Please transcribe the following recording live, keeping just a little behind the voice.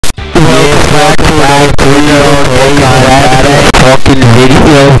welcome back to another fucking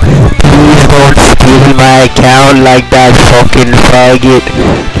video. Please don't steal my account like that fucking faggot.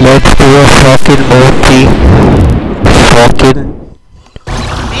 Let's do a fucking multi. Fucking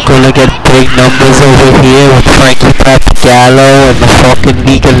gonna get big numbers over here with Frankie Papagallo and the fucking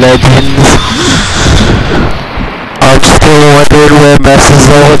League of Legends. I'm still wondering where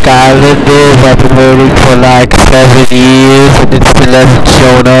Mesozoic Island is. I've been waiting for like 7 years and it still hasn't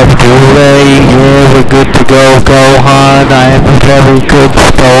shown up, do they? Yeah, we're good to go, Gohan. I am a very good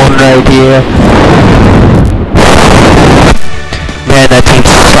stone right here. Man, that team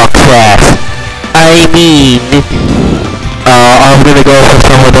sucks ass. I mean, I'm gonna go for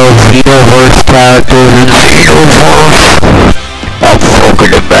some of those Xenoverse characters in Xenoverse. I'm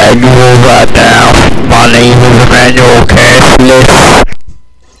fucking Emmanuel right now. My name is Emmanuel Cashless.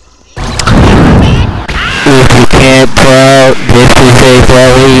 If you can't tell, this is a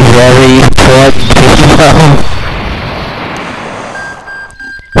very, very important video.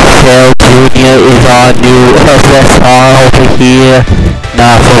 Cell Jr. is our new SSR over here.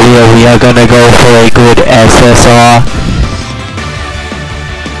 Nah, for real, we are gonna go for a good SSR.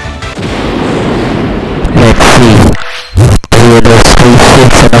 Let's see. With those 3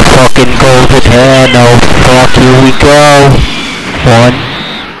 6 and a fucking golden hair. No, fuck, here we go. 1,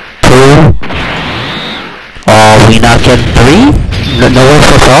 2. Oh, we not getting 3? No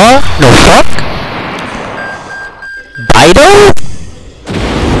SSR? No fuck? Bido?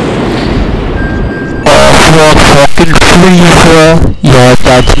 Oh, fucking Frieza. Yeah,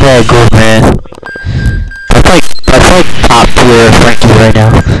 that's not good, man. That's like top tier Frankie right now.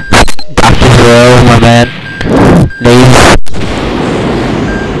 Dr. Zero, my man. Names.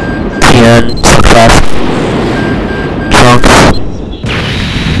 Tien, Success. Trunks.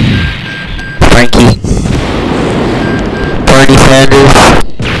 Frankie. Bernie Sanders.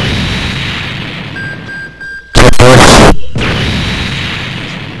 Kid Bush.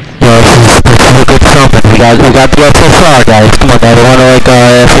 Yo, this is a good summon. We got the SSR, guys. Come on, I don't wanna like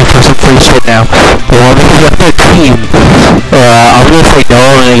ask for some free shit now. They want me to get their team. I'm gonna say no.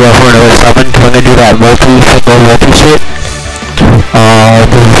 I'm gonna go for another summon. I'm gonna do that multi shit.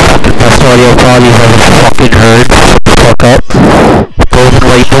 The best audio quality I've ever fucking heard. Fuck up. Golden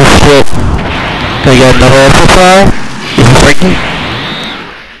Light bullshit. Can I get another SSR? Is he Frankie?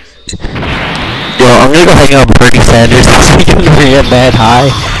 Yo, I'm gonna go hang out with Bernie Sanders. He's gonna get mad high.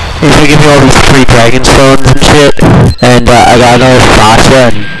 He's gonna give me all these free Dragon Stones and shit. And I got another Sasha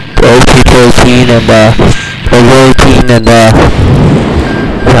and OP13 and OP18 and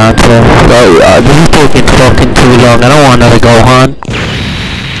Johnson. This is taking fucking too long. I don't want another Gohan.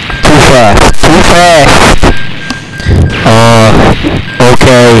 Too fast.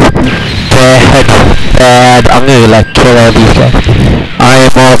 Okay. Bad. I'm gonna like kill all these guys. I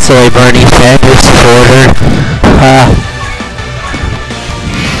am also a Bernie Sanders supporter.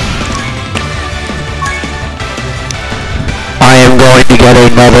 I am going to get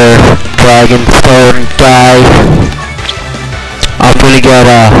another Dragon Stone guy. I'm gonna get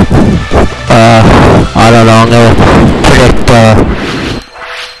I don't know, I'm gonna predict a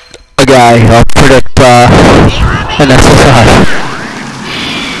guy. I'll predict an SSR.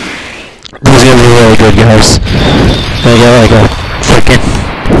 This is gonna be really good, guys. I'm gonna get like a freaking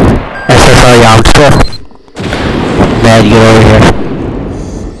SSR Yamster. Man, get over here.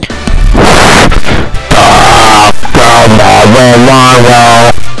 Well.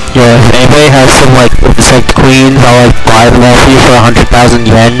 Yeah, if anybody has some like insect queens, I'll like buy them off you for 100,000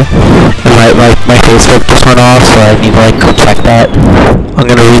 yen. And my Facebook just went off, so I need to like go check that.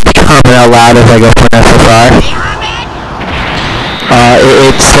 I'm gonna read the comment out loud as I go for an SSR.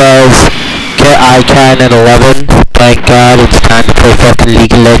 It says, get ICANN at 11. Thank God, it's time to play fucking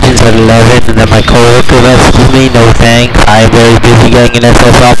League of Legends at 11. And then my coworker messages me, no thanks. I'm very busy getting an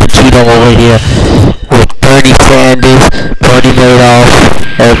SSR Cheeto over here with Bernie Sanders, Bernie Madoff,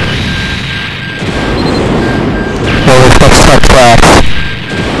 and stuff fast.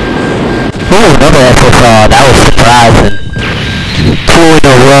 Ooh, another SSR, that was surprising. 2 in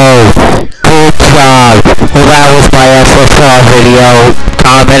a row. Good job. Well, that was my SSR video.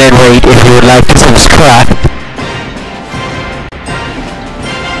 Comment and rate if you would like to subscribe.